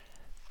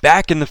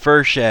Back in the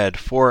fur shed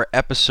for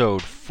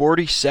episode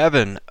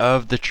 47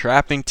 of the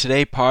Trapping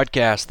Today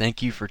podcast.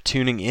 Thank you for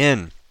tuning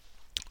in.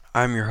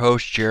 I'm your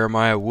host,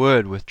 Jeremiah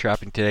Wood with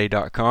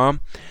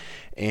TrappingToday.com.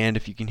 And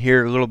if you can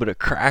hear a little bit of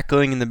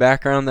crackling in the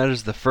background, that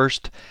is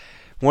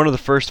one of the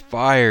first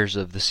fires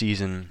of the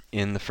season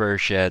in the fur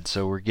shed.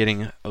 So we're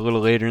getting a little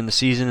later in the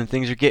season and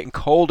things are getting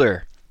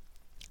colder.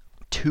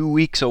 2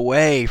 weeks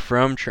away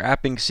from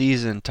trapping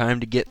season. Time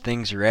to get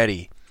things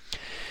ready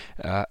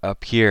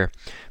up here.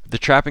 The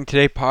Trapping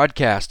Today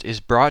podcast is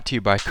brought to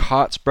you by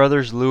Kaatz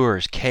Brothers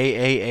Lures,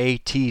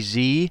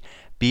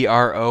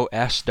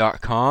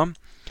 KAATZBROS.com.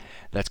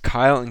 That's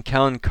Kyle and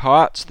Kellen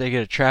Kaatz. They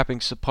get a trapping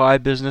supply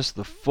business,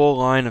 the full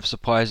line of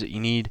supplies that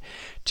you need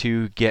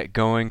to get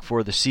going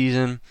for the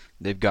season.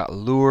 They've got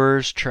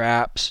lures,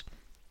 traps,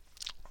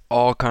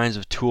 all kinds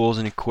of tools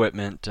and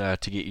equipment to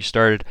get you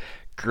started.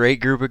 Great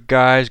group of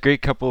guys,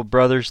 great couple of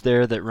brothers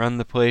there that run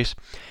the place,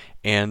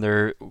 and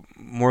they're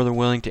more than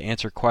willing to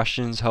answer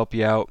questions, help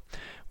you out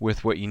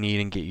with what you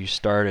need and get you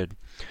started.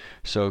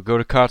 So go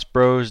to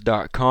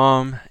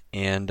KaatzBros.com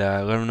and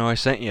let them know I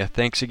sent you.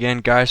 Thanks again,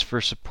 guys,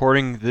 for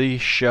supporting the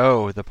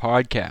show, the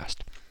podcast.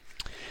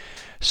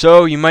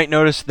 So you might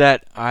notice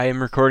that I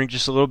am recording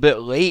just a little bit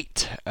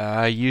late.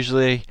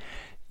 Usually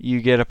you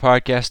get a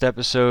podcast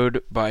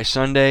episode by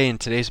Sunday,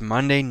 and today's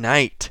Monday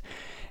night.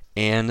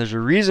 And there's a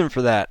reason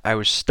for that. I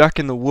was stuck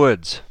in the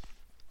woods.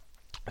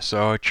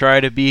 So I try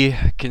to be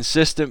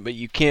consistent, but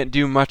you can't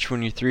do much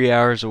when you're 3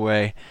 hours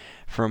away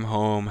from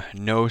home.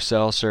 No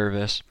cell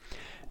service,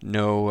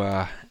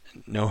 no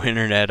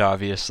internet,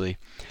 obviously.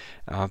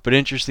 But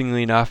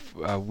interestingly enough,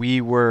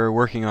 we were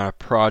working on a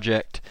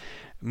project,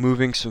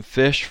 moving some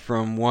fish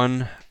from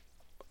one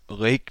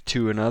lake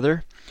to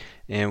another,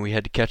 and we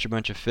had to catch a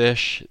bunch of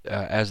fish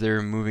as they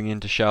were moving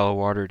into shallow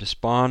water to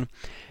spawn,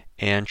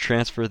 and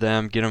transfer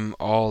them, get them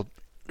all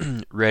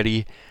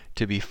ready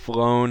to be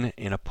flown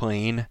in a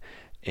plane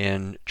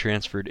and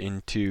transferred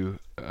into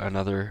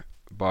another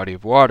body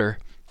of water.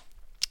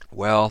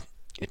 Well,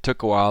 it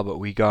took a while, but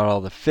we got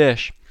all the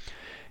fish.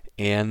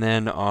 And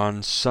then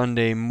on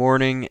Sunday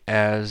morning,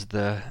 as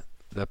the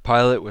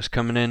pilot was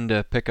coming in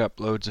to pick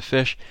up loads of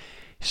fish,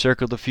 he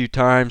circled a few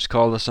times,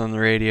 called us on the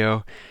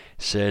radio,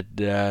 said,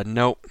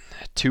 nope,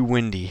 too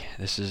windy.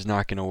 This is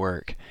not going to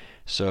work.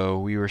 So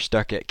we were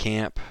stuck at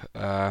camp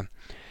in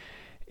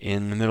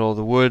the middle of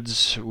the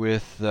woods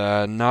with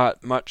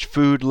not much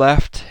food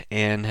left,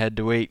 and had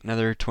to wait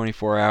another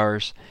 24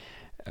 hours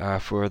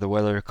for the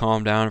weather to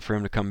calm down for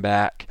him to come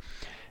back.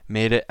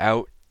 Made it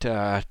out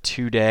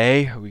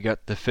today. We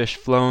got the fish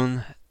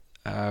flown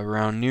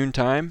around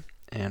noontime,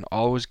 and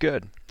all was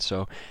good.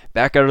 So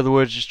back out of the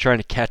woods, just trying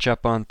to catch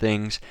up on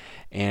things,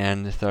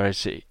 and thought I'd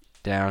sit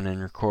down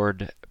and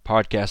record a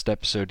podcast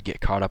episode to get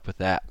caught up with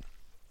that.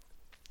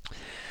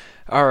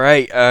 All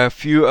right, a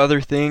few other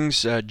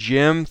things.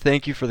 Jim,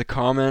 thank you for the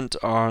comment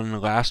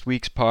on last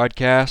week's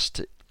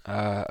podcast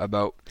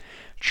about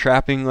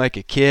trapping like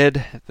a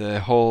kid, the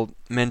whole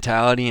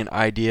mentality and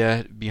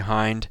idea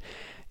behind,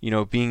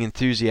 being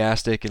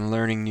enthusiastic and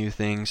learning new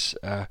things.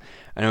 I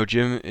know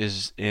Jim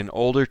is an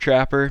older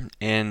trapper,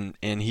 and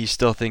he's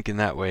still thinking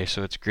that way,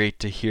 so it's great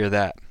to hear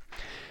that.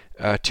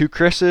 Two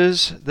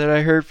Chris's that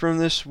I heard from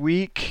this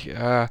week.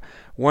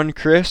 One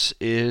Chris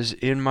is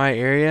in my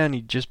area, and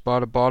he just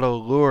bought a bottle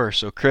of lure.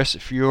 So Chris,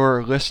 if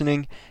you're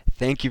listening,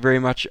 thank you very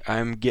much.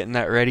 I'm getting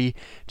that ready.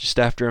 Just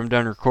after I'm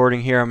done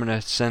recording here, I'm going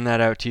to send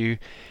that out to you.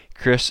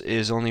 Chris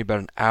is only about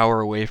an hour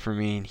away from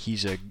me, and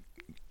he's a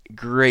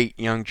great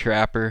young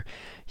trapper.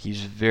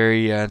 He's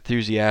very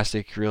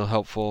enthusiastic, real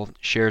helpful,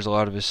 shares a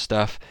lot of his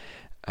stuff.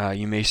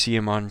 You may see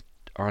him on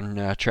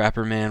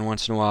Trapper Man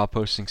once in a while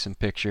posting some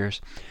pictures.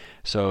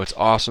 So it's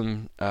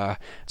awesome.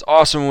 It's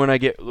awesome when I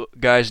get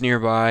guys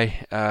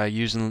nearby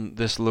using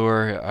this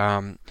lure,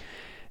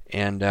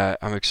 and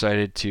I'm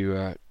excited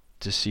to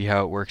see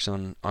how it works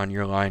on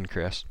your line,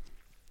 Chris.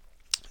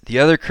 The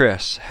other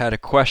Chris had a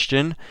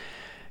question.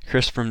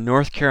 Chris from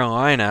North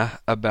Carolina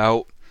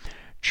about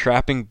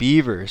trapping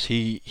beavers.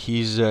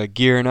 He's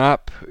gearing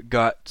up,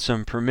 got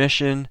some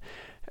permission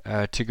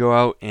to go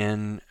out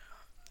and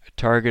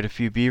target a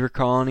few beaver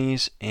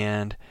colonies,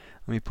 and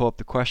let me pull up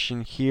the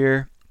question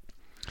here.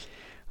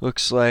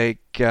 Looks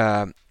like,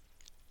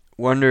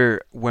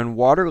 wonder when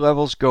water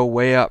levels go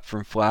way up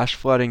from flash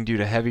flooding due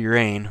to heavy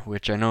rain,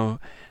 which I know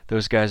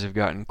those guys have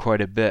gotten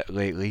quite a bit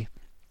lately,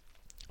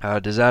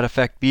 does that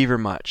affect beaver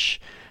much?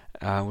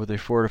 Will they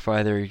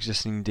fortify their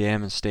existing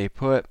dam and stay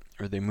put,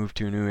 or they move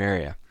to a new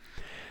area?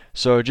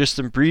 So just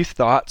some brief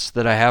thoughts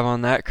that I have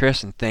on that,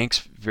 Chris, and thanks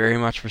very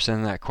much for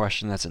sending that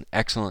question. That's an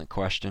excellent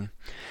question.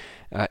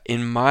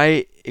 In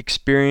my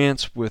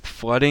experience with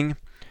flooding,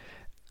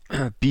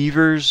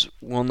 beavers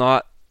will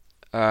not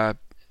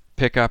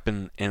pick up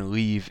and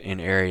leave an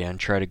area and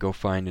try to go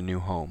find a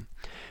new home.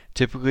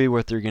 Typically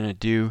what they're going to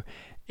do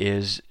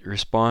is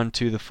respond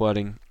to the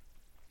flooding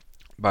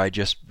by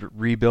just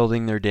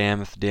rebuilding their dam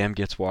if the dam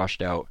gets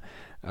washed out.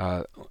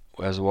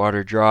 As the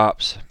water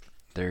drops,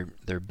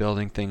 they're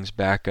building things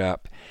back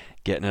up,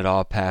 getting it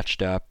all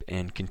patched up,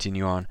 and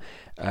continue on.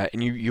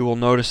 And you will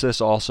notice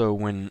this also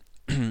when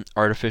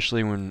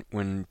artificially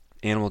when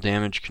animal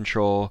damage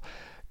control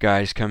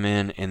guys come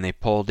in and they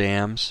pull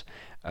dams.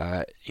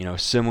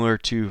 Similar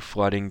to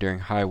flooding during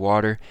high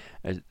water,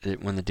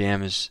 when the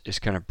dam is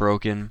kind of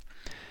broken,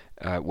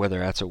 whether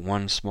that's at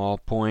one small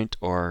point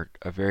or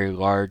a very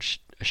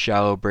large,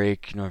 shallow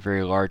break, a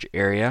very large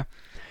area,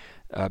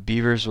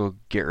 beavers will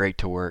get right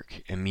to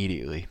work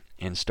immediately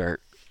and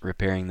start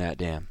repairing that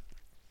dam.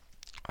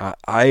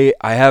 I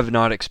have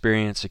not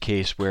experienced a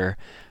case where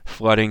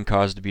flooding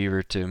caused a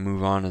beaver to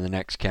move on to the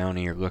next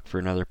county or look for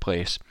another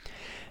place,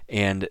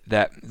 and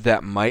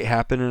that might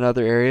happen in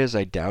other areas.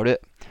 I doubt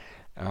it.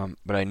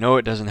 But I know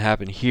it doesn't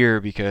happen here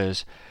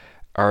because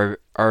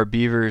our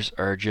beavers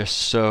are just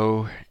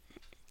so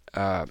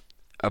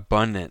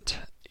abundant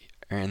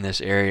in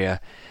this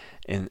area,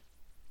 and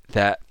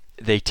that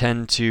they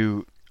tend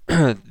to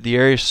the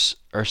areas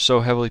are so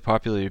heavily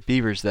populated with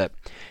beavers that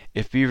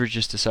if beavers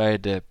just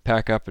decided to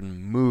pack up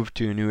and move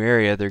to a new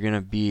area, they're going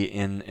to be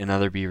in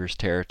other beavers'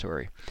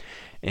 territory.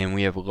 And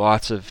we have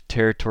lots of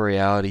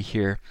territoriality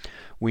here.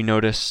 We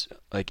notice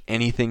like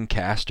anything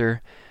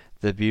castor,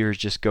 the beavers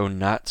just go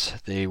nuts.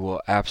 They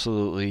will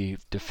absolutely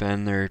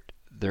defend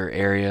their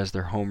areas,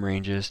 their home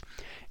ranges,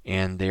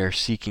 and they are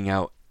seeking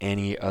out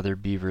any other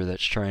beaver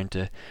that's trying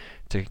to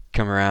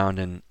come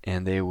around,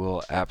 and they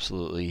will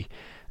absolutely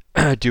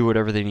do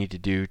whatever they need to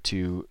do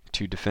to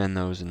defend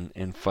those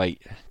and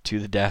fight to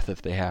the death if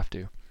they have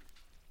to.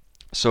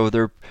 So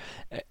they're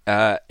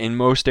in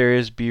most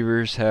areas,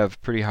 beavers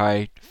have pretty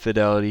high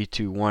fidelity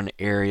to one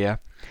area.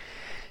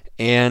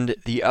 And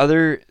the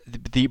other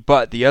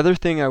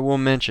thing I will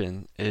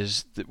mention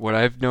is that what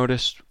I've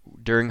noticed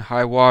during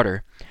high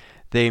water,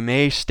 they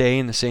may stay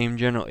in the same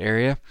general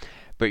area,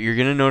 but you're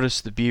going to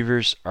notice the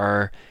beavers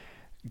are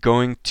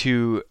going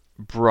to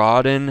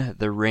broaden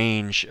the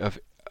range of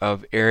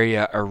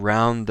area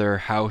around their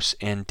house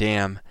and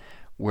dam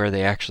where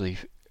they actually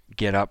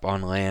get up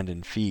on land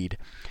and feed.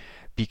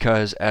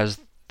 Because as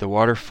the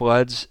water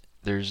floods,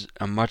 there's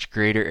a much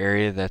greater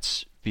area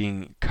that's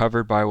being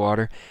covered by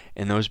water,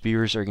 and those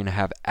beavers are going to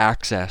have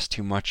access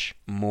to much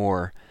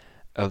more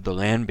of the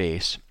land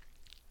base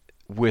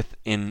while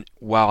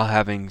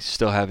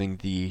still having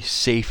the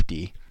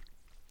safety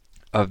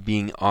of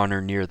being on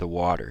or near the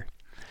water.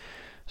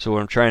 So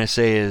what I'm trying to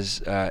say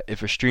is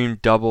if a stream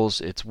doubles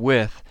its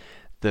width,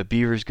 the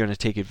beaver is going to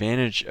take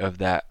advantage of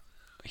that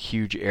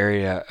huge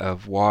area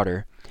of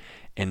water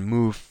and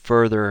move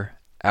further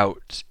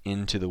out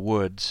into the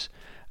woods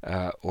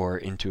or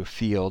into a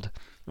field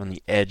on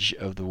the edge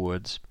of the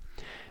woods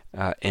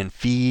and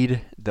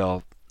feed.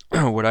 They'll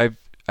what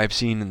I've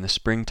seen in the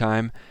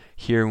springtime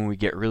here when we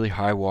get really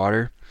high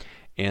water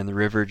and the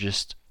river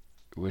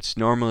what's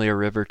normally a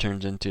river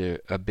turns into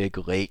a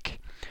big lake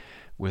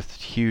with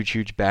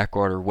huge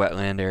backwater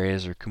wetland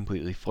areas are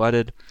completely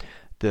flooded.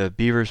 The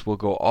beavers will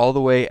go all the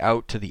way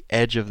out to the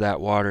edge of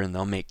that water, and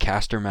they'll make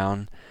castor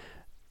mounds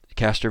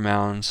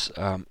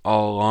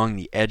all along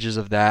the edges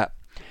of that,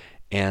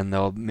 and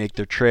they'll make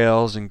their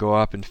trails and go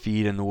up and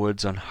feed in the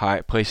woods on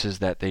high places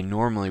that they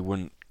normally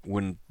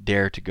wouldn't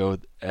dare to go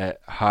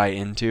high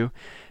into.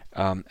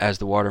 As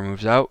the water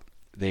moves out,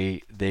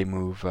 they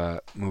move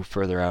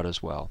further out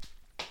as well.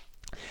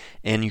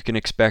 And you can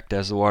expect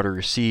as the water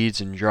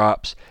recedes and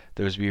drops,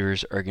 those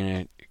beavers are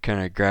going to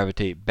kind of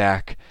gravitate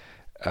back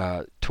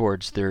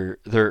towards their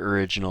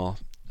original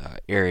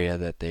area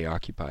that they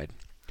occupied.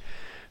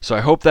 So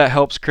I hope that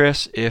helps,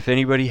 Chris. If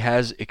anybody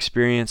has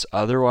experience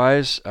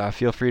otherwise,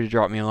 feel free to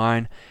drop me a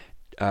line.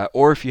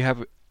 Or if you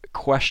have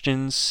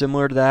questions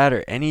similar to that,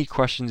 or any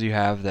questions you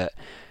have that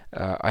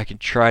I can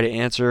try to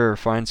answer or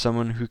find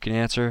someone who can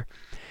answer,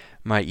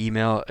 my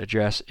email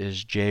address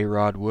is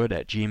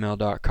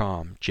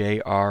jrodwood@gmail.com.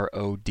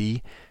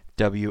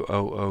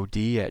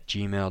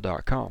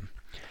 jrodwood@gmail.com.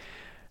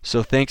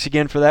 So thanks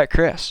again for that,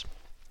 Chris.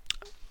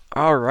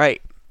 All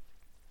right.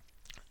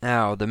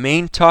 Now, the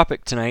main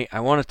topic tonight,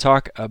 I want to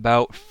talk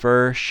about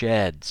fur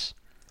sheds.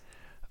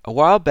 A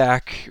while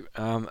back,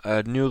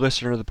 a new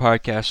listener of the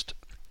podcast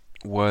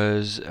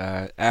was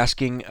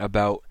asking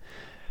about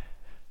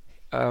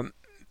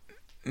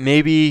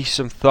maybe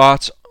some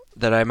thoughts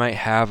that I might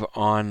have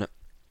on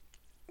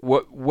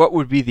what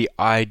would be the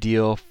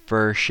ideal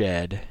fur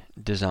shed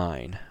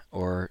design,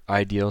 or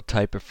ideal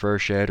type of fur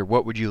shed, or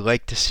what would you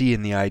like to see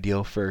in the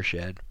ideal fur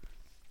shed.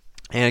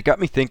 And it got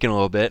me thinking a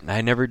little bit, and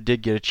I never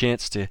did get a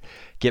chance to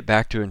get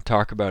back to it and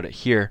talk about it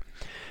here.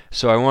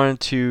 So I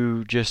wanted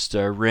to just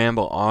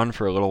ramble on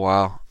for a little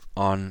while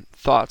on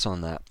thoughts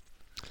on that.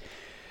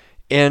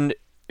 And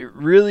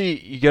really,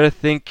 you got to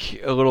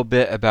think a little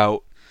bit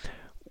about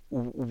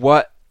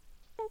what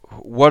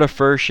a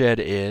fur shed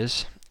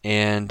is,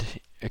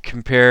 and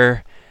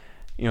compare,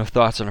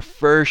 thoughts on a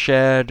fur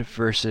shed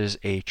versus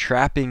a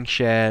trapping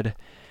shed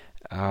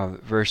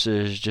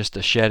versus just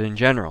a shed in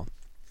general.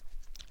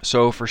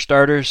 So for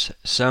starters,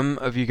 some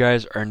of you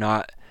guys are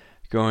not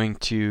going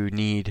to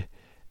need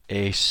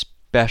a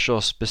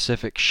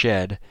specific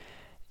shed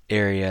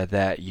area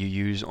that you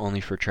use only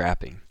for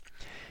trapping.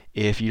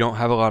 If you don't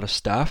have a lot of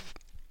stuff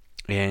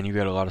and you've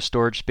got a lot of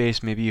storage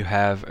space, maybe you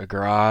have a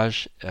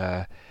garage,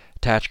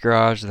 attached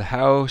garage to the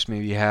house,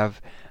 maybe you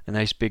have a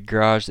nice big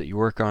garage that you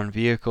work on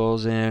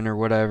vehicles in or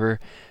whatever.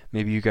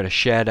 Maybe you've got a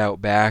shed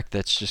out back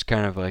that's just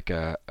kind of like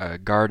a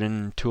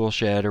garden tool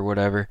shed or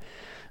whatever.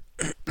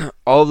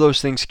 All of those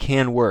things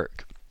can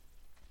work.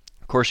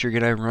 Of course, you're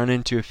going to run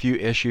into a few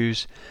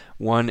issues.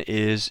 One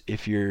is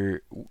if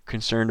you're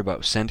concerned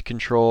about scent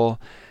control.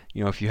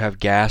 If you have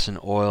gas and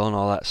oil and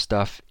all that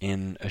stuff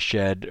in a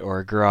shed or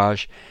a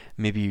garage,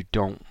 maybe you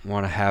don't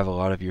want to have a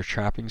lot of your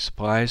trapping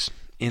supplies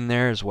in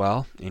there as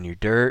well, in your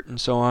dirt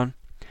and so on.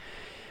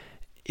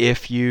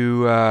 If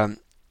you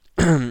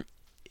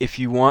if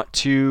you want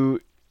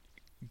to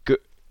go,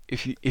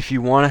 if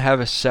you want to have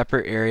a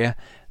separate area,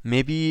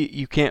 maybe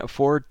you can't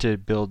afford to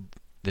build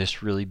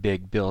this really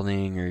big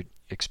building or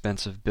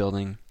expensive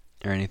building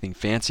or anything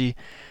fancy.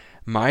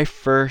 My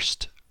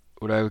first,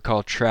 what I would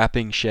call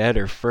trapping shed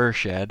or fur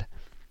shed,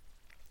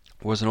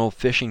 was an old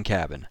fishing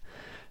cabin.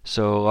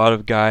 So a lot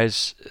of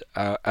guys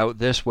out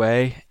this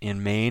way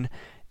in Maine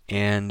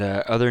and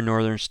other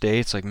northern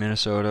states like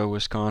Minnesota,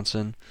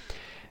 Wisconsin,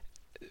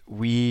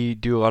 we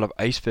do a lot of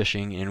ice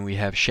fishing, and we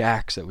have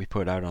shacks that we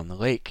put out on the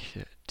lake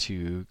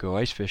to go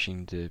ice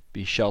fishing to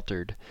be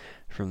sheltered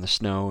from the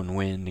snow and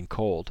wind and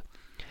cold.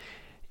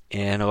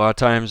 And a lot of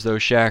times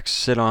those shacks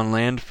sit on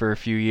land for a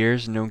few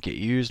years and don't get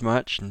used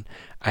much. And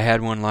I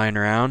had one lying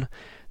around.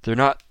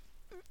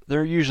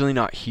 They're usually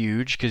not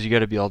huge because you got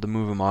to be able to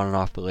move them on and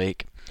off the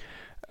lake.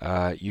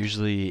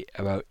 Usually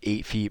about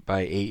 8 feet by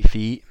 8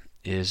 feet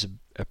is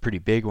a pretty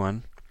big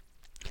one.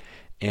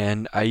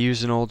 And I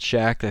used an old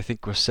shack that I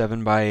think was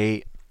 7 by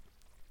 8,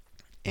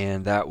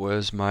 and that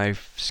was my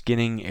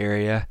skinning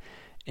area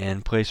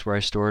and place where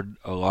I stored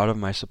a lot of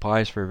my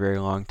supplies for a very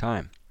long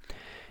time.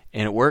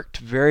 And it worked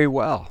very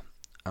well.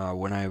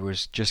 When I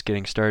was just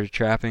getting started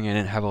trapping, I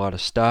didn't have a lot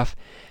of stuff,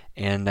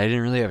 and I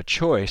didn't really have a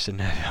choice. I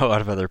didn't have a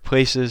lot of other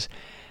places.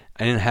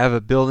 I didn't have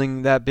a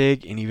building that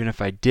big, and even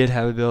if I did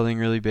have a building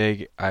really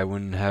big, I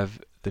wouldn't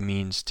have the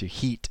means to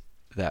heat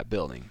that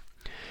building.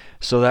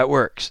 So that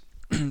works.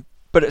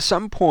 But at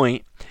some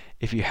point,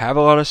 if you have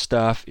a lot of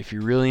stuff, if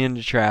you're really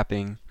into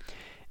trapping,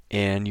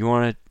 and you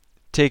want to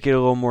take it a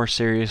little more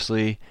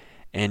seriously,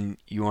 and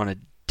you want to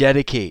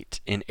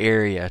dedicate an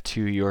area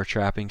to your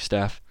trapping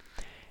stuff,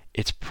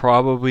 it's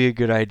probably a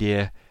good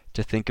idea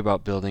to think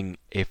about building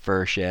a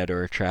fur shed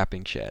or a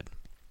trapping shed.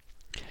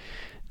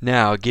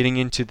 Now, getting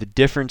into the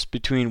difference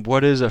between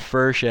what is a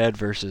fur shed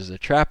versus a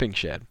trapping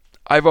shed.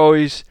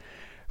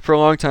 For a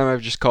long time,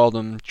 I've just called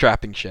them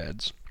trapping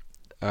sheds.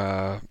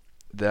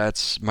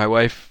 That's my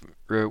wife,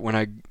 when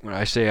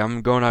I say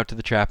I'm going out to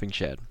the trapping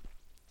shed.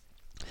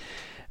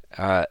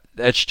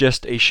 That's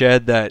just a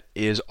shed that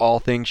is all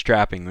things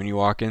trapping. When you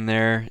walk in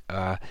there,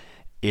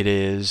 it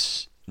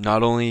is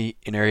not only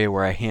an area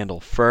where I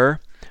handle fur,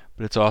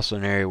 but it's also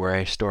an area where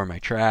I store my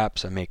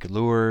traps, I make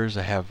lures,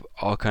 I have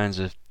all kinds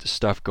of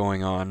stuff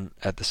going on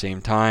at the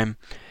same time.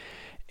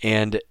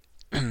 And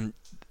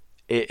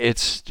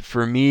it's,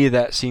 for me,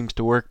 that seems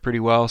to work pretty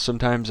well.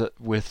 Sometimes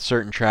with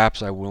certain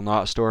traps, I will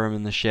not store them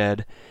in the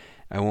shed.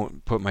 I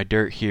won't put my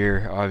dirt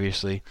here,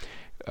 obviously,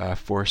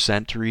 for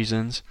scent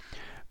reasons.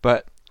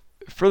 But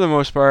for the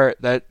most part,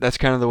 that's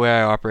kind of the way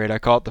I operate. I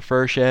call it the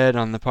fur shed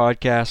on the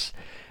podcast,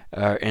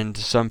 and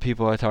to some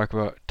people I talk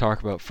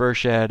about fur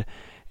shed,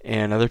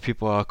 and other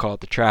people I'll call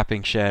it the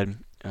trapping shed.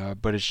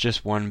 But it's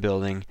just one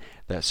building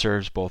that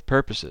serves both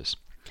purposes.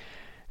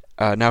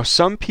 Now,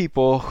 some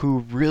people who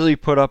really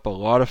put up a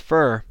lot of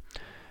fur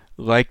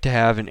like to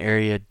have an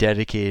area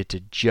dedicated to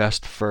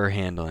just fur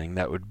handling.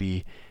 That would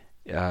be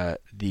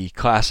the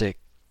classic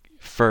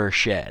fur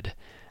shed.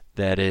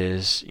 That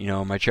is,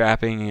 my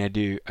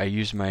trapping. I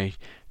use my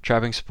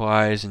trapping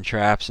supplies and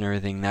traps and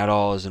everything. That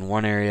all is in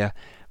one area,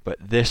 but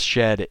this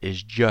shed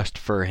is just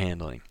fur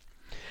handling.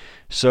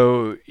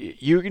 So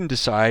you can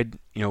decide,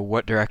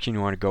 what direction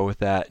you want to go with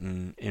that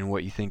and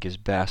what you think is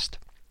best.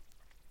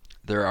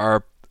 There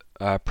are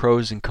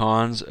pros and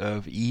cons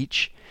of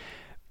each,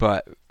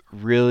 but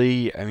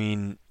really,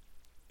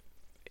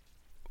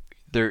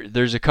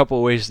 there's a couple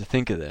of ways to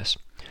think of this.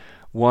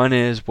 One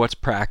is what's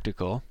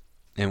practical,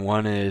 and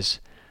one is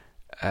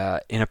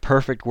in a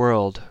perfect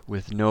world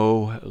with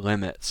no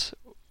limits,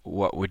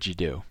 what would you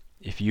do?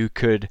 If you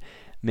could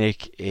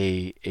make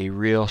a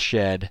real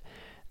shed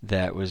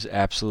that was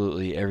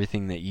absolutely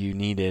everything that you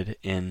needed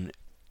in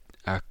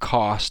a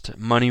cost,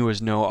 money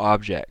was no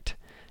object,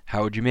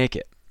 how would you make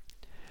it?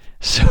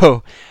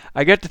 So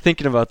I got to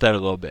thinking about that a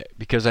little bit,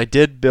 because I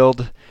did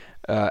build,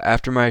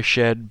 after my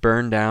shed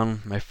burned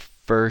down, my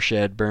fur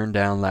shed burned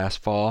down last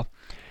fall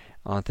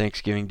on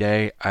Thanksgiving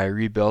Day, I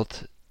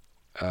rebuilt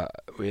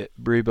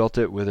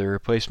it with a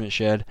replacement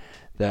shed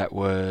that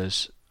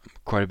was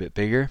quite a bit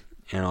bigger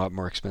and a lot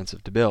more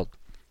expensive to build.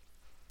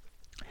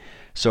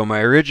 So my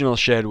original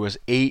shed was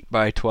 8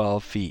 by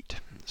 12 feet.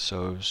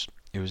 So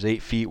it was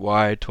 8 feet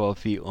wide, 12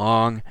 feet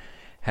long,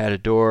 had a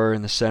door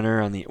in the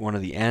center on one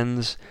of the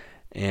ends,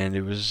 and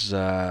it was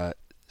about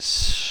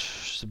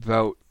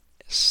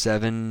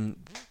 7.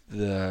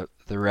 The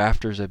The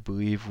rafters, I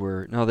believe, they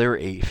were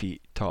 8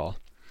 feet tall.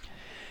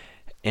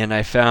 And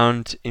I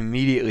found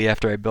immediately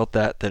after I built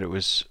that it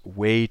was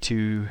way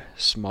too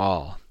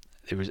small.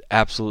 It was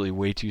absolutely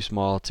way too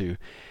small to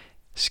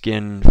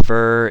skin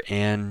fur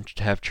and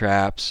have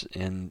traps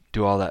and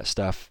do all that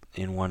stuff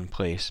in one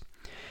place.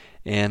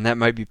 And that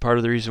might be part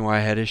of the reason why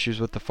I had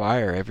issues with the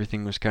fire.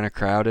 Everything was kind of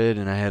crowded,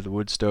 and I had the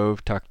wood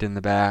stove tucked in the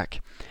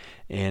back,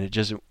 and it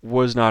just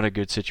was not a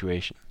good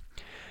situation.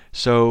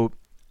 So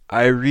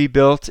I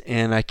rebuilt,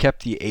 and I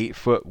kept the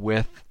 8-foot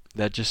width.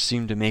 That just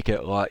seemed to make it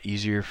a lot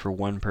easier for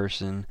one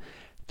person.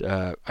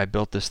 I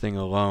built this thing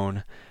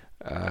alone,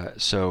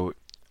 so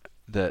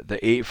the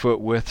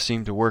 8-foot width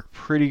seemed to work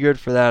pretty good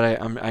for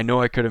that. I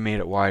know I could have made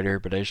it wider,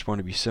 but I just want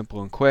to be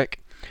simple and quick.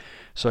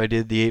 So I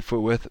did the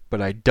 8-foot width,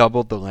 but I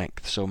doubled the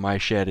length. So my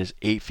shed is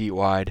 8 feet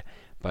wide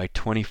by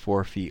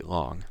 24 feet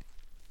long.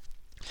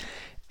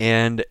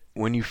 And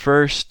when you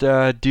first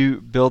do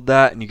build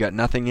that and you got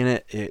nothing in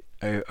it, it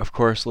of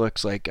course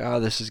looks like,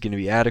 this is going to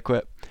be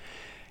adequate.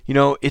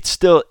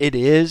 It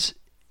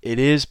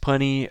is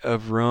plenty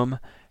of room.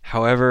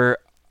 However,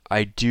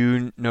 I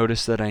do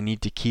notice that I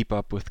need to keep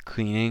up with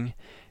cleaning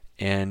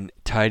and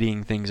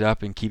tidying things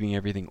up and keeping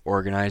everything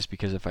organized,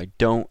 because if I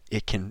don't,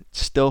 it can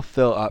still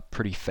fill up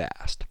pretty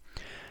fast.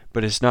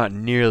 But it's not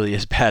nearly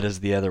as bad as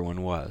the other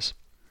one was.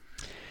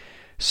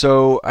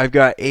 So I've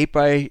got 8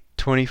 by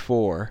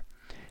 24,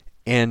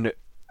 and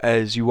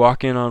as you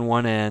walk in on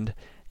one end,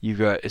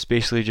 it's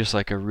basically just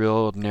like a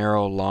real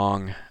narrow,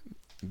 long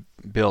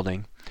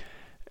building.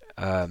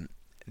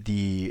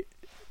 The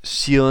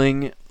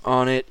ceiling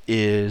on it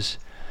is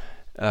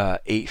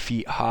 8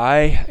 feet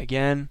high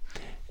again,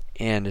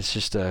 and it's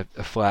just a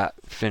flat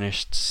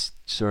finished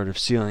sort of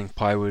ceiling,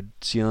 plywood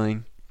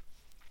ceiling.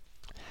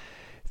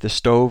 The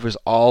stove is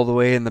all the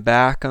way in the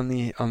back on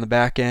the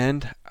back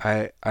end.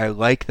 I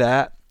like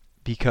that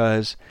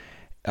because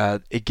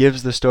it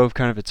gives the stove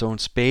kind of its own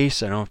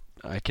space.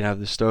 I can have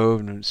the stove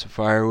and some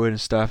firewood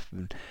and stuff,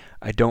 and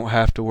I don't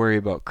have to worry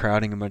about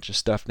crowding a bunch of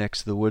stuff next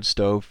to the wood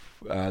stove.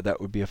 That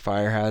would be a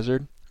fire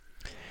hazard.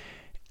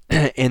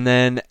 And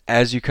then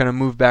as you kind of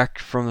move back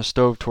from the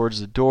stove towards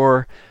the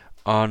door,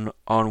 on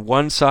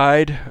one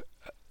side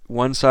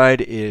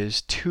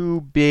is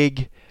 2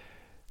 big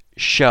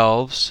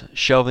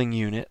shelving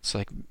units,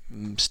 like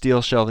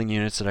steel shelving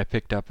units that I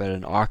picked up at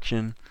an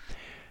auction,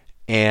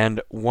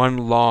 and 1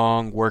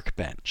 long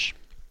workbench.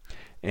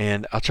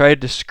 And I'll try to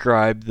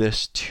describe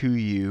this to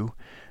you.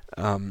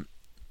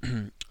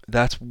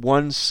 That's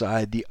one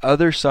side. The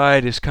other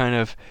side is kind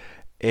of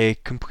a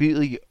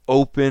completely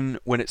open,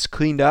 when it's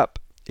cleaned up,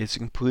 it's a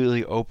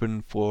completely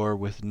open floor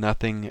with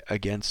nothing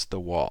against the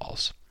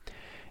walls.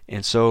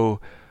 And so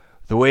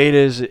the way it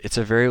is, it's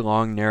a very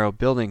long, narrow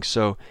building.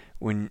 So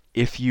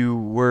if you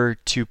were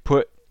to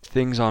put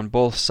things on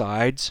both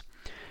sides,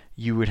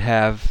 you would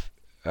have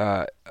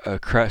a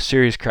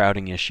serious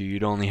crowding issue.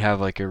 You'd only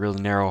have like a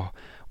really narrow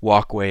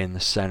walkway in the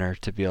center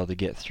to be able to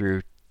get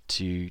through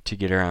to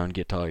get around,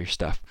 get to all your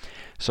stuff.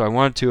 So I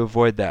wanted to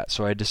avoid that.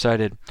 So I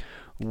decided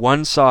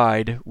one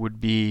side would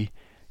be,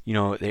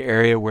 the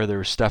area where there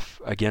was stuff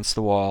against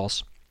the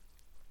walls,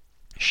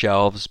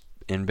 shelves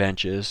and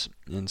benches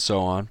and so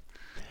on.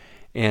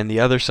 And the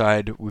other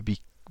side would be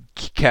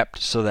kept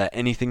so that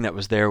anything that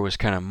was there was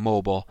kind of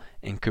mobile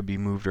and could be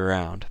moved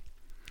around.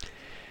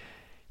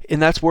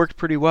 And that's worked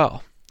pretty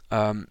well.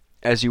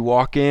 As you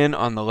walk in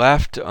on the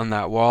left, on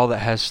that wall that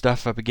has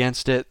stuff up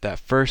against it, that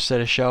first set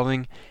of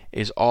shelving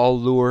is all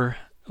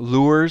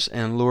lures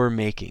and lure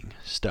making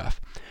stuff.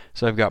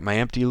 So I've got my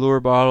empty lure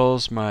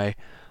bottles, my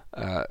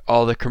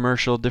all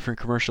the different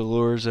commercial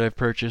lures that I've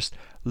purchased,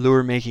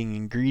 lure making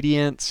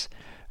ingredients,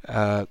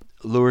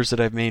 lures that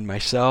I've made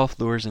myself,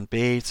 lures and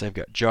baits. I've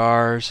got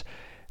jars.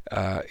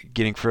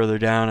 Getting further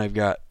down, I've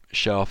got a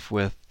shelf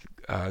with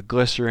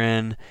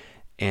glycerin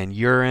and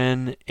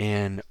urine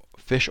and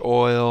fish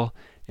oil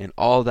and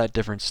all that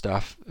different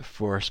stuff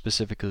for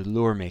specifically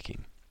lure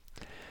making.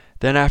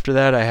 Then after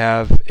that, I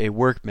have a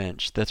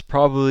workbench that's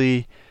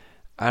probably,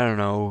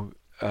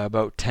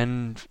 about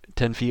 10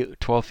 feet,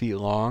 12 feet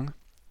long,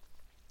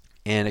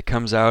 and it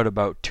comes out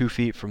about 2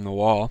 feet from the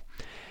wall,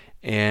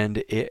 and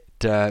it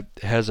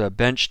has a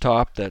bench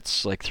top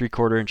that's like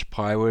 3/4 inch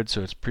plywood,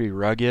 so it's pretty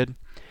rugged.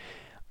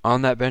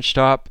 On that bench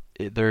top,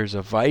 there's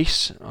a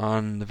vise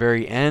on the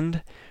very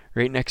end.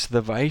 Right next to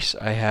the vise,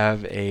 I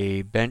have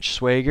a bench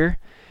swaging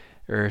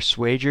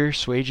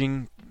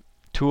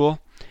tool.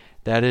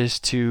 That is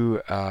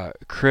to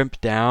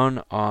crimp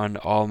down on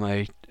all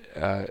my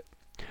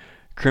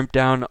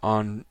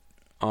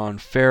on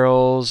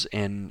ferrules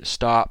and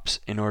stops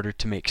in order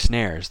to make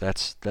snares.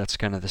 That's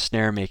kind of the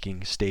snare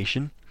making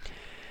station.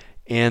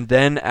 And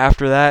then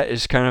after that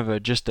is kind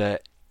of just a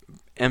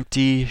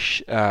empty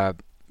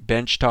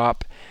bench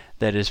top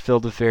that is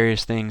filled with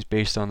various things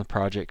based on the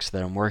projects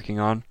that I'm working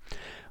on.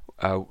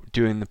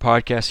 Doing the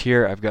podcast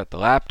here, I've got the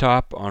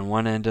laptop on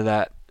one end of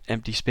that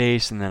empty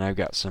space, and then I've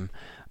got some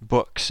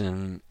books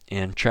and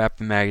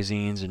trapping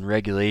magazines and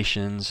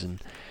regulations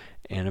and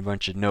a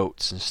bunch of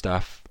notes and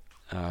stuff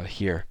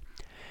here.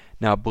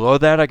 Now below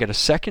that, I got a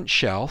second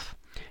shelf,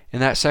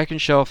 And that second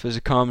shelf is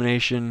a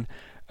combination.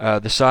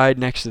 The side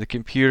next to the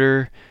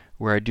computer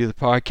where I do the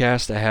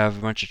podcast, I have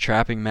a bunch of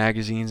trapping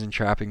magazines and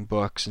trapping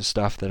books and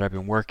stuff that I've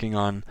been working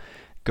on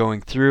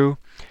going through.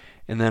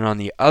 And then on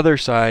the other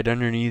side,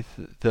 underneath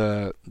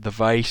the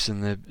vise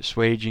and the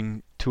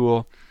swaging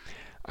tool,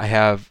 I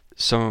have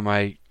some of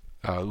my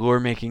lure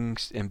making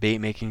and bait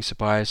making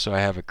supplies. So I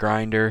have a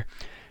grinder,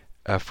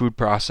 a food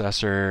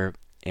processor,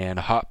 and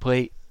a hot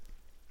plate.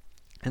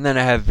 And then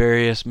I have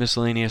various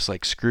miscellaneous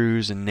like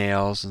screws and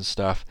nails and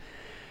stuff.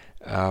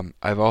 I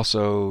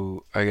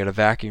got a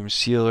vacuum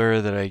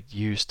sealer that I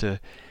use to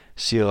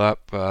seal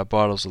up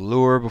bottles of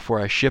lure before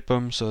I ship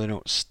them so they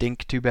don't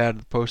stink too bad at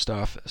the post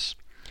office.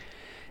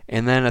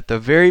 And then at the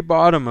very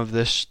bottom of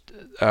this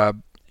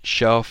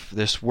shelf,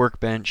 this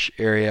workbench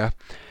area,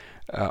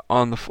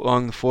 along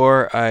the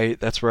floor,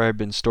 that's where I've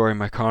been storing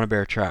my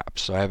conibear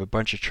traps. So I have a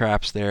bunch of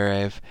traps there. I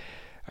have,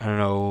 I don't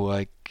know,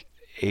 like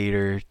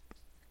 7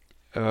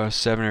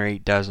 or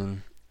 8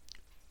 dozen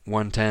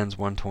 110s,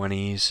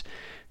 120s,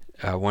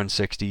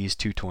 160s,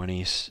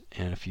 220s,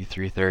 and a few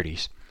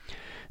 330s.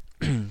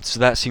 So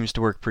that seems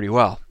to work pretty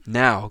well.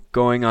 Now,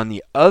 going on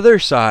the other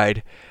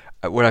side,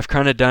 what I've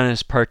kind of done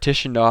is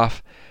partitioned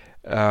off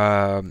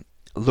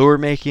lure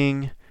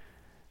making,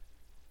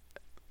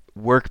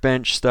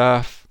 workbench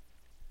stuff,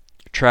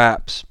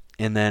 traps,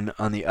 and then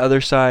on the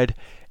other side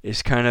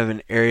is kind of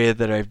an area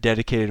that I've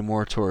dedicated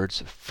more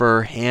towards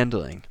fur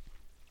handling.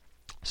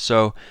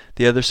 So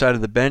the other side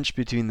of the bench,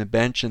 between the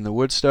bench and the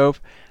wood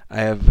stove,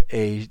 I have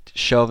a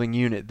shelving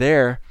unit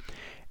there,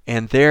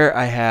 and there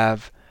I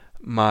have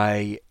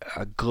my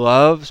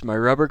gloves, my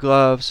rubber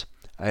gloves,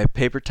 I have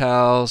paper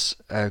towels,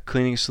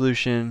 cleaning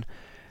solution,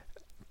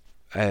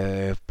 I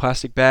have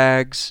plastic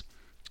bags,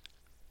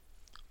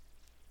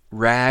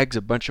 rags,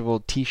 a bunch of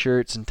old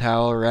t-shirts and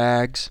towel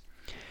rags,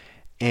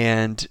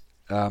 and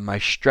my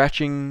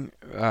stretching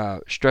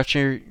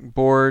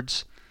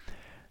boards,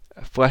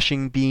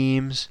 fleshing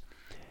beams,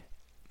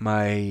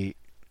 my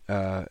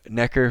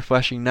Necker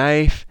fleshing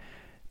knife,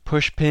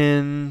 push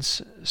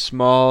pins,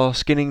 small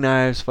skinning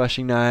knives,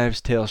 fleshing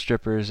knives, tail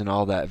strippers, and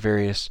all that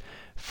various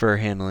fur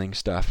handling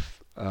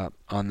stuff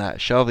on that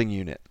shelving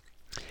unit.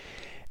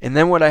 And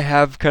then what I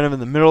have kind of in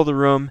the middle of the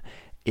room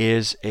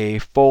is a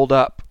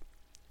fold-up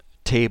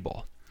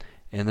table.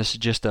 And this is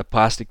just a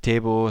plastic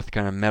table with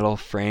kind of metal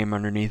frame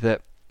underneath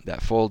it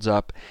that folds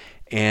up.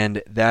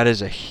 And that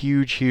is a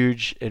huge,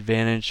 huge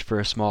advantage for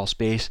a small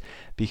space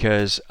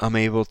because I'm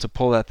able to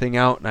pull that thing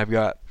out,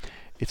 and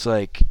it's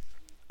like,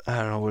 I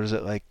don't know, what is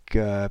it, like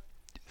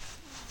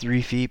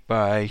 3 feet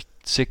by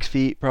 6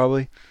 feet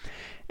probably.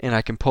 And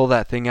I can pull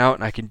that thing out,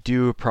 and I can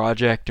do a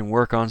project and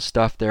work on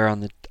stuff there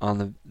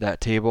on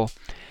that table.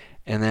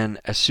 And then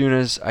as soon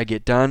as I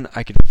get done,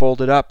 I can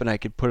fold it up and I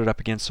can put it up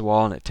against the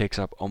wall, and it takes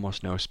up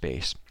almost no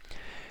space.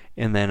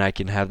 And then I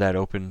can have that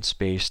open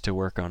space to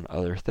work on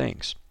other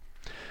things.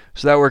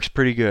 So that works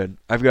pretty good.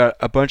 I've got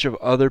a bunch of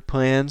other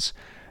plans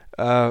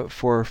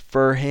for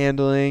fur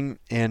handling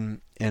and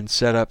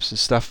setups and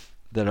stuff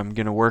that I'm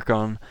going to work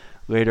on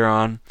later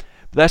on.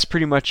 But that's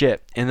pretty much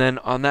it. And then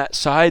on that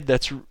side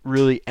that's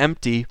really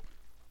empty,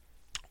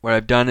 what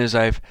I've done is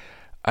I've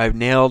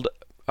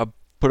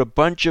put a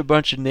bunch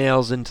of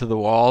nails into the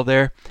wall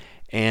there.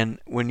 And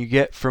when you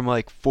get from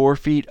like 4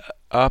 feet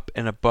up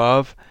and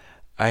above,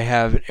 I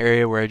have an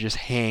area where I just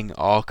hang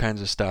all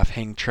kinds of stuff,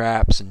 hang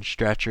traps and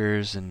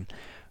stretchers and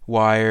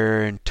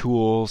wire and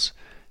tools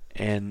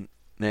and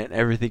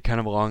everything kind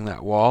of along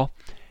that wall.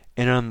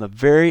 And on the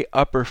very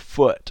upper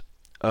foot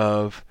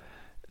of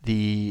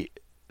the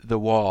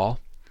wall,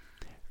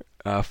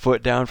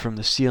 foot down from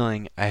the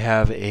ceiling, I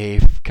have a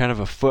kind of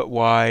a foot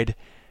wide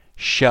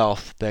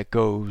shelf that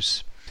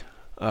goes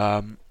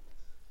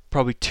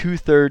probably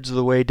 2/3 of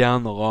the way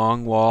down the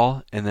long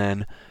wall and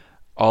then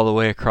all the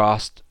way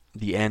across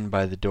the end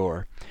by the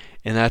door.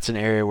 And that's an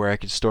area where I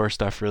can store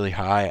stuff really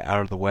high out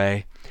of the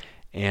way,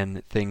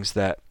 and things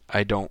that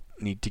I don't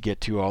need to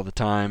get to all the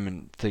time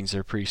and things that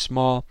are pretty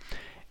small,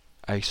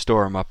 I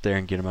store them up there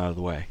and get them out of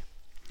the way.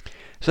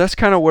 So that's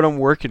kind of what I'm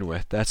working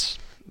with. That's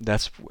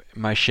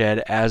my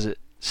shed as it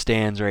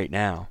stands right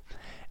now.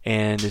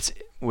 And it's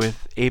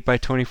with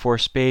 8x24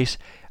 space.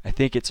 I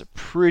think it's a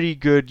pretty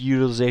good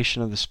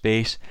utilization of the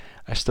space.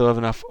 I still have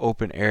enough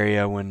open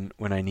area when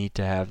I need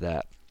to have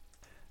that.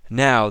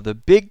 Now, the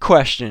big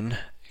question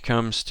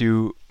comes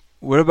to,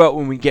 what about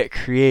when we get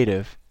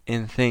creative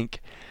and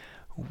think,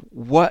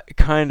 what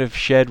kind of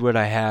shed would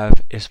I have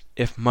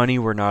if money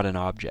were not an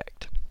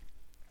object?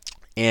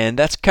 And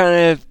that's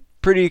kind of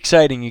pretty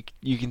exciting.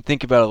 You can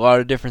think about a lot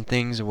of different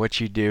things and what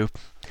you do.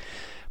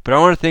 But I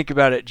want to think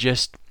about it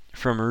just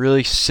from a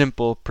really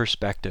simple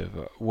perspective,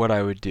 what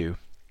I would do.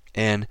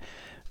 And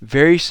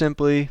very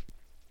simply,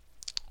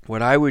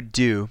 what I would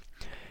do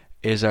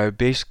is I would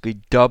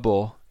basically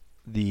double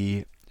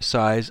the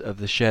size of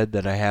the shed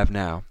that I have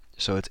now.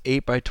 So it's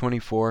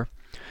 8x24.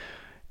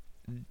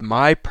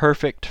 My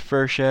perfect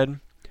fur shed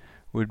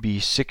would be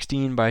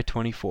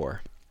 16x24.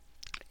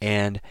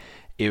 And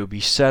it would be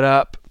set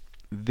up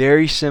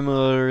very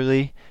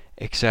similarly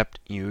except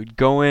you would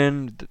go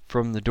in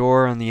from the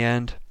door on the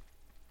end,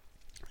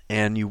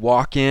 and you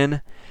walk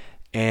in,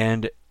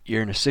 and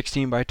you're in a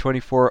 16 by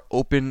 24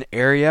 open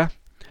area,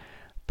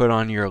 but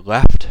on your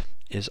left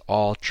is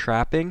all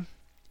trapping,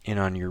 and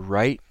on your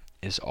right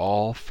is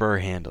all fur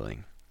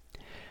handling.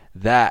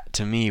 That,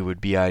 to me,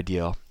 would be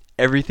ideal.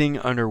 Everything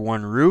under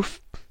one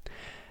roof,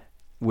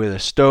 with a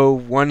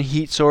stove, one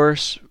heat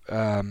source.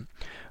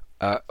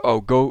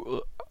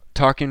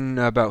 Talking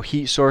about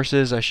heat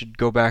sources, I should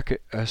go back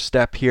a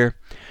step here.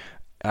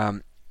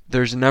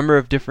 There's a number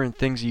of different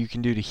things that you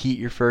can do to heat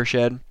your fur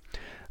shed,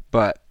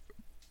 but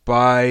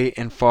by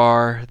and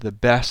far the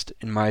best,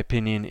 in my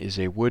opinion, is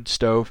a wood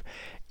stove.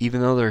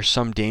 Even though there's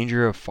some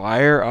danger of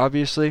fire,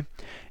 obviously,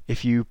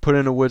 if you put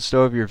in a wood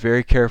stove, you're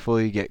very careful,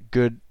 you get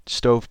good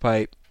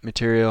stovepipe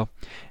material,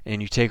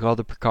 and you take all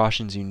the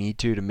precautions you need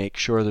to make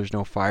sure there's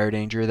no fire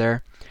danger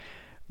there.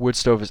 Wood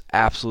stove is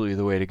absolutely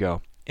the way to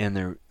go.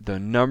 And the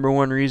number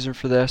one reason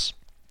for this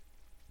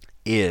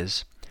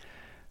is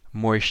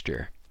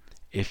moisture.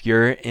 If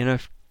you're in a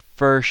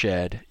fur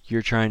shed,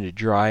 you're trying to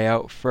dry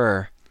out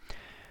fur,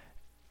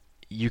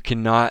 you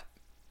cannot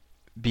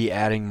be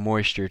adding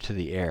moisture to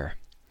the air.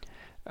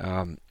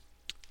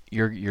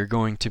 You're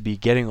going to be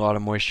getting a lot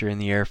of moisture in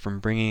the air from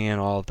bringing in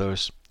all of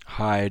those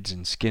hides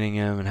and skinning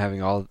them and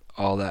having all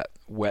that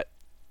wet,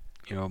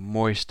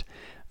 moist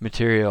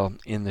material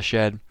in the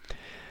shed.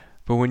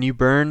 But when you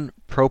burn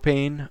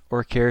propane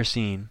or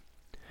kerosene,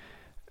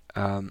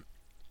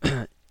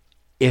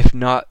 if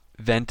not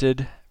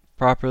vented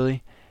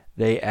properly,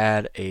 they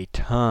add a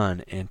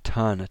ton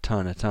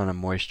of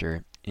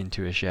moisture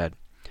into a shed.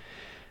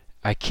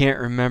 I can't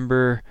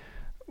remember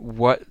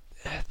what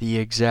the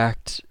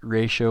exact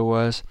ratio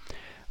was,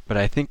 but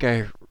I think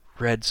I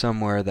read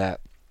somewhere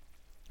that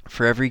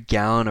for every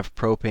gallon of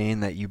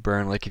propane that you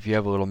burn, like if you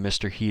have a little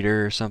Mr.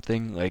 Heater or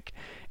something, like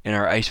in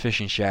our ice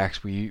fishing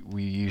shacks, we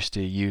used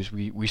to use,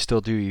 we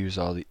still do use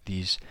all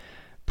these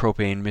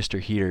propane Mr.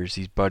 Heaters,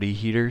 these buddy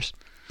heaters.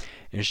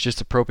 And it's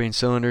just a propane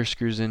cylinder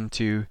screws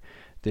into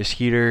this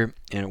heater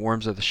and it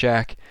warms up the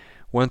shack.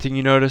 One thing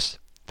you notice,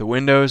 the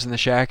windows in the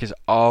shack is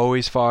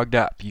always fogged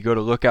up. You go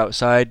to look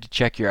outside to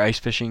check your ice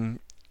fishing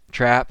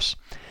traps,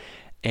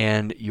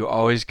 and you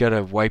always got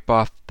to wipe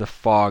off the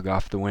fog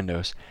off the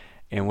windows.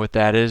 And what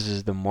that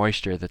is the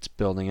moisture that's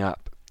building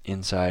up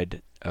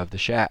inside of the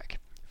shack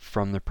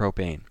from the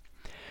propane.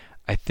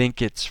 I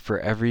think it's for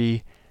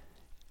every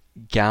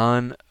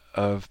gallon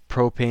of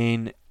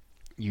propane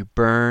you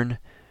burn,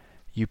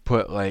 you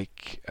put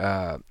like,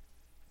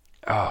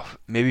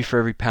 maybe for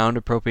every pound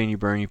of propane you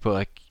burn, you put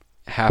like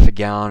half a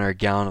gallon or a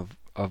gallon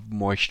of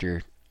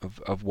moisture,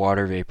 of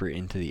water vapor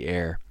into the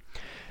air.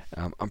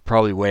 I'm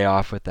probably way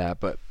off with that,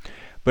 but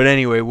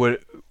anyway,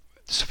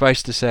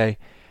 suffice to say,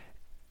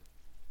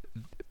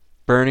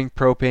 burning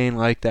propane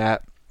like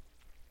that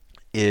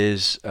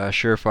is a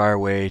surefire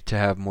way to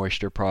have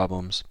moisture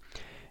problems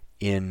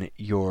in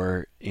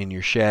your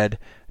shed,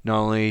 not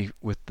only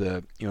with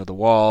the the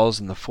walls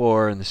and the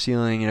floor and the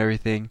ceiling and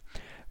everything,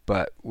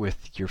 but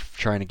with your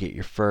trying to get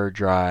your fur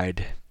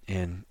dried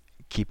and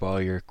keep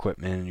all your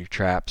equipment and your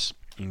traps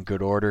in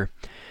good order.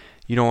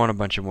 You don't want a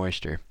bunch of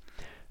moisture.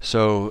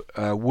 So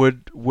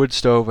wood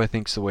stove, I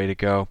think, is the way to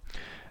go.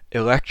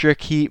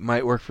 Electric heat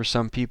might work for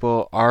some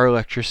people. Our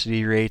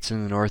electricity rates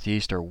in the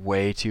Northeast are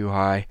way too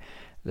high.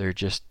 They're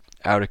just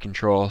out of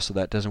control, so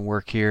that doesn't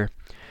work here.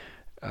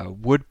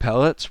 Wood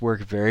pellets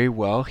work very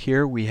well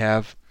here. We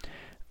have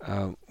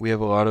a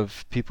lot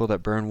of people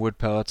that burn wood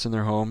pellets in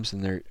their homes,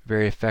 and they're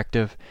very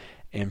effective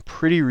and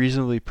pretty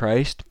reasonably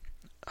priced.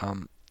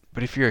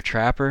 But if you're a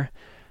trapper,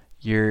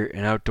 you're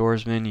an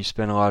outdoorsman, you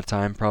spend a lot of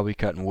time probably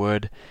cutting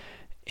wood,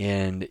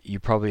 and you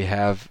probably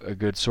have a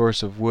good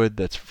source of wood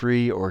that's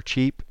free or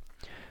cheap,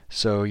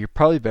 so you're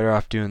probably better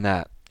off doing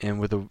that. And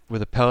with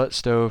a pellet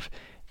stove,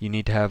 you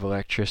need to have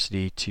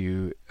electricity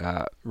to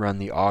run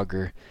the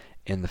auger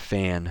and the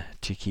fan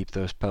to keep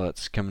those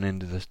pellets coming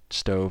into the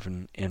stove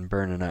and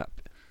burning up.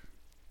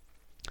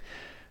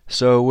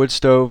 So wood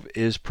stove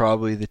is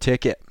probably the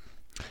ticket.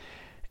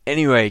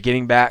 Anyway,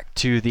 getting back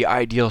to the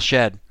ideal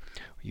shed.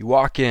 You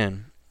walk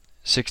in,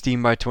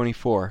 16 by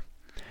 24.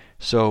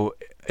 So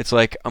it's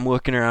like I'm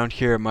looking around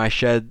here at my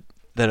shed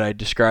that I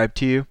described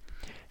to you,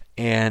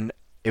 and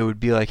it would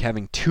be like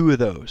having two of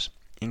those.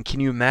 And can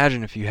you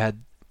imagine if you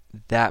had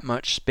that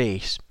much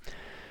space?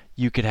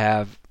 You could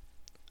have,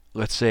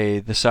 let's say,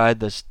 the side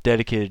that's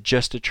dedicated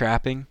just to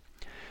trapping.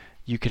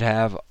 You could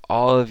have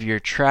all of your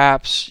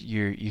traps.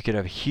 You could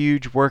have a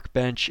huge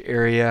workbench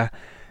area,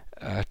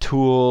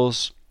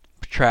 tools,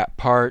 trap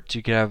parts.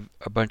 You could have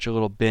a bunch of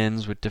little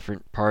bins with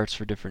different parts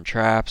for different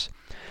traps.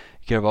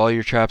 You could have all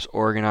your traps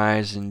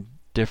organized in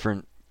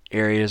different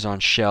areas on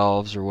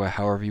shelves or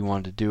however you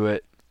want to do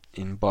it,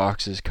 in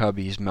boxes,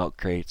 cubbies, milk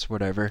crates,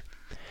 whatever.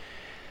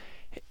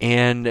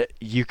 And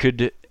you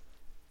could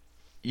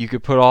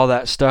put all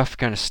that stuff,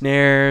 kind of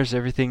snares,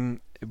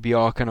 everything be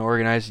all kind of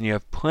organized, and you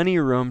have plenty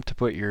of room to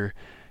put your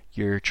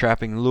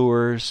trapping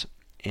lures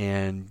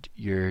and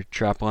your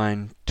trap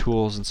line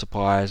tools and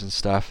supplies and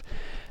stuff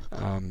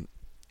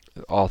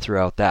all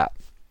throughout that.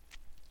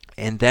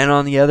 And then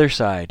on the other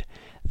side,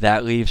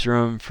 that leaves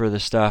room for the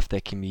stuff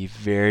that can be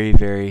very,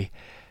 very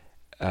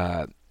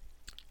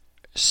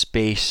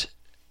space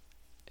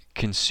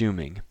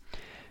consuming,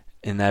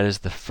 and that is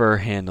the fur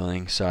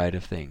handling side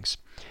of things.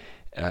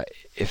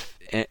 If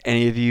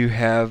any of you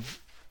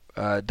have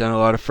done a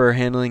lot of fur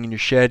handling in your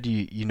shed,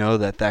 you know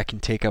that can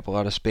take up a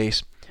lot of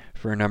space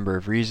for a number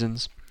of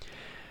reasons.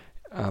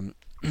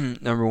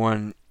 Number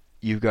one,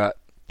 you've got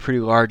pretty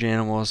large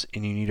animals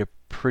and you need a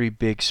pretty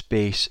big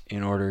space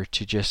in order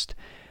to just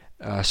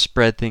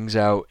spread things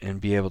out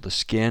and be able to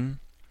skin.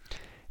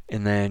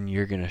 And then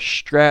you're going to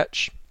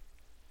stretch.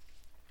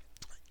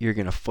 You're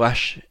going to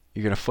flesh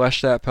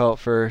that pelt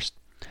first.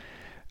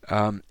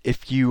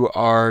 If you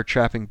are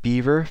trapping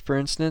beaver, for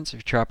instance, if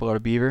you trap a lot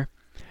of beaver,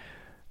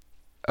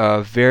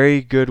 a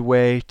very good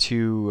way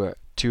to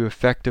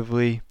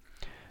effectively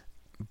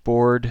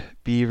board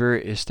beaver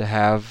is to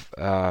have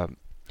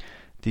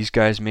these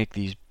guys make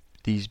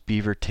these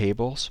beaver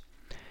tables,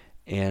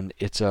 and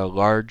it's a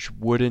large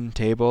wooden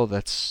table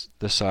that's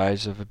the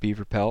size of a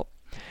beaver pelt,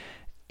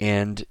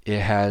 and it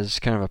has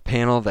kind of a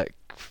panel that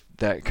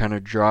kind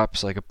of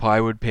drops, like a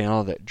plywood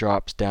panel that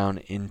drops down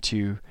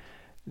into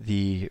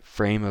the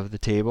frame of the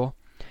table.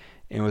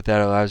 And what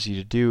that allows you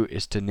to do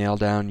is to nail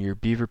down your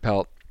beaver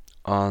pelt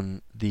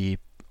on the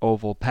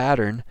oval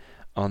pattern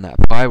on that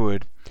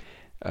plywood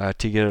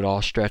to get it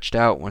all stretched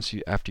out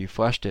after you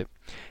fleshed it,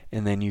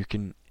 and then you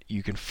can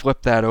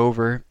flip that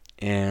over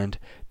and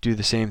do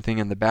the same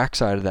thing on the back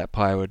side of that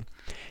plywood.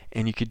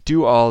 And you could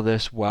do all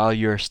this while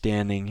you're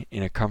standing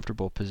in a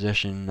comfortable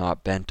position,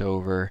 not bent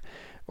over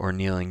or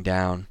kneeling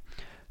down.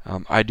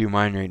 I do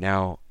mine right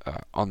now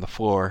on the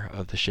floor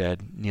of the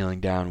shed, kneeling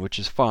down, which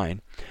is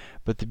fine.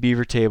 But the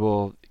beaver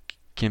table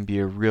can be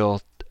a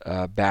real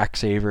back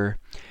saver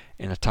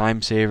and a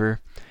time saver,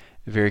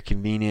 very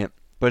convenient,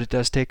 but it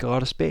does take a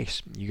lot of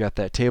space. You got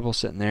that table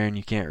sitting there and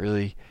you can't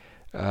really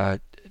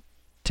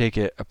take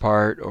it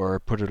apart or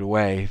put it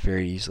away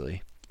very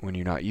easily when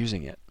you're not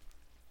using it.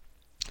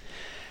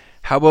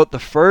 How about the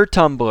fur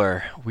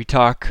tumbler? We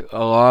talk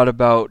a lot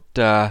about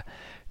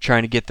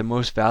trying to get the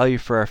most value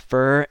for our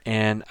fur,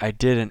 and I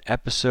did an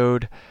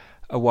episode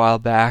a while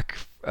back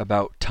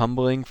about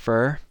tumbling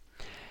fur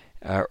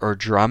or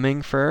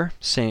drumming fur,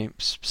 same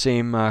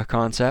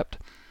concept.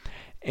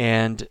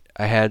 And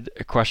I had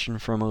a question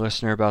from a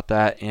listener about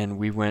that, and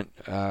we went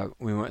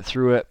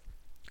through it.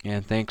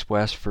 And thanks,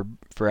 Wes, for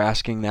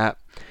asking that.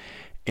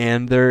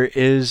 And there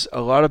is a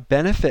lot of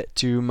benefit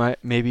to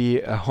maybe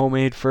a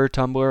homemade fur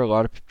tumbler. A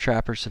lot of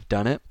trappers have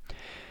done it,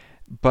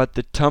 but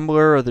the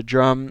tumbler or the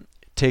drum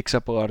takes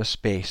up a lot of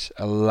space,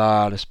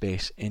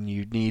 and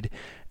you need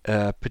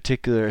a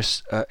particular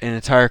an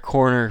entire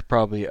corner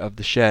probably of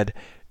the shed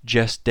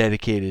just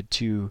dedicated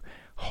to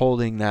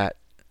holding that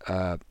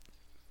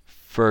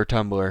fur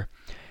tumbler.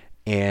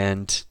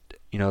 And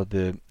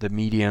the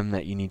medium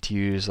that you need to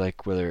use,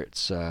 like whether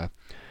it's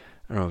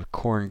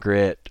corn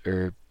grit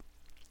or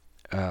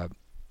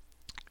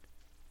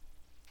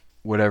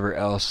whatever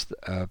else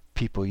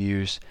people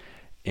use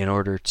in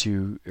order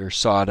to, or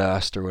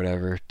sawdust or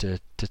whatever, to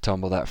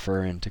tumble that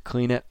fur and to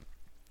clean it.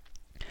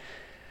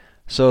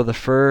 So the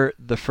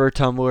fur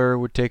tumbler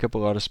would take up a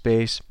lot of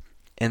space.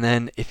 And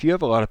then if you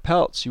have a lot of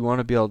pelts, you want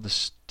to be able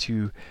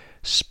to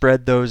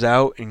spread those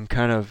out and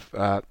kind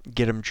of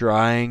get them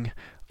drying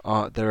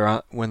when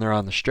they're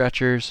on the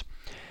stretchers,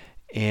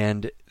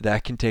 and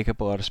that can take up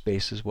a lot of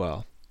space as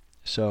well.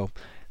 So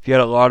if you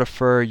had a lot of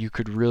fur, you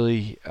could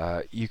really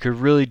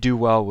do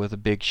well with a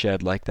big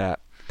shed like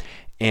that.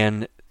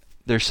 And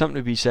there's something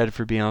to be said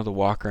for being able to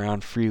walk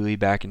around freely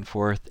back and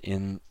forth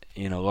in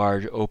a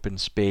large open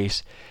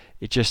space.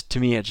 To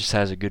me, it just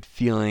has a good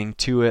feeling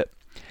to it,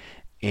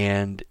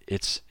 and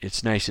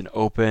it's nice and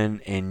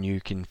open, and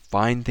you can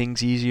find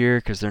things easier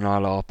because they're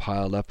not all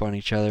piled up on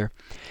each other,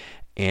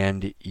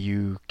 and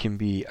you can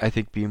be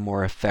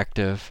more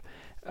effective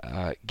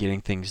getting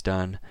things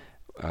done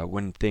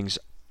when things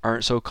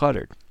aren't so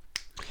cluttered.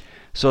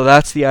 So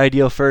that's the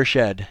ideal fur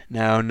shed.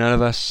 Now, none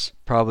of us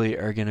probably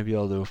are going to be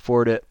able to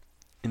afford it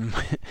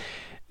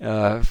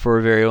for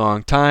a very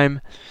long time.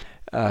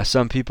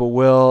 Some people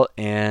will,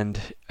 and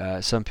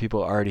some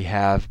people already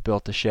have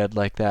built a shed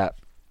like that.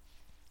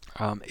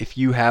 If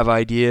you have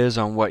ideas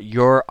on what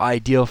your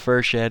ideal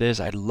fur shed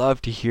is, I'd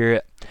love to hear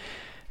it.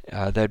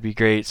 That'd be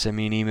great. Send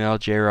me an email,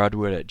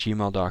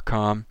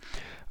 jrodwood@gmail.com,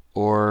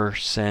 or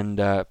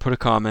put a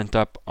comment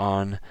up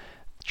on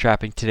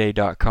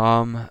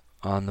trappingtoday.com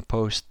on the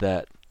post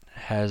that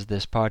has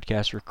this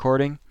podcast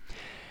recording.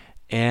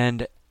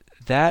 And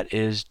that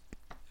is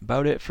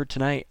about it for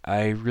tonight.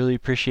 I really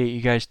appreciate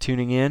you guys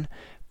tuning in.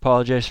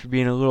 Apologize for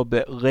being a little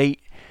bit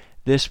late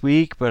this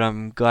week, but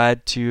I'm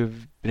glad to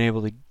have been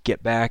able to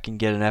get back and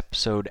get an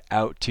episode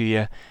out to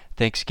you.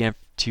 Thanks again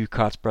to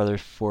Kotz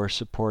Brothers for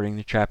supporting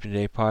the Trapping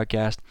Today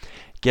podcast.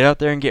 Get out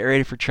there and get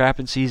ready for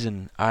trapping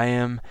season. I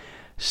am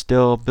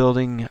still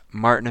building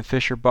Martin &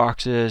 Fisher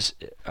boxes.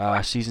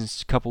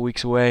 Season's a couple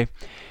weeks away,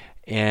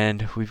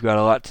 and we've got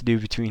a lot to do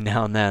between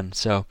now and then.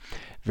 So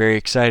very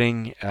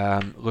exciting.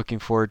 Looking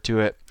forward to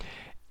it.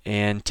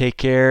 And take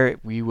care.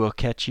 We will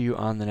catch you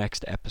on the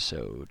next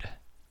episode.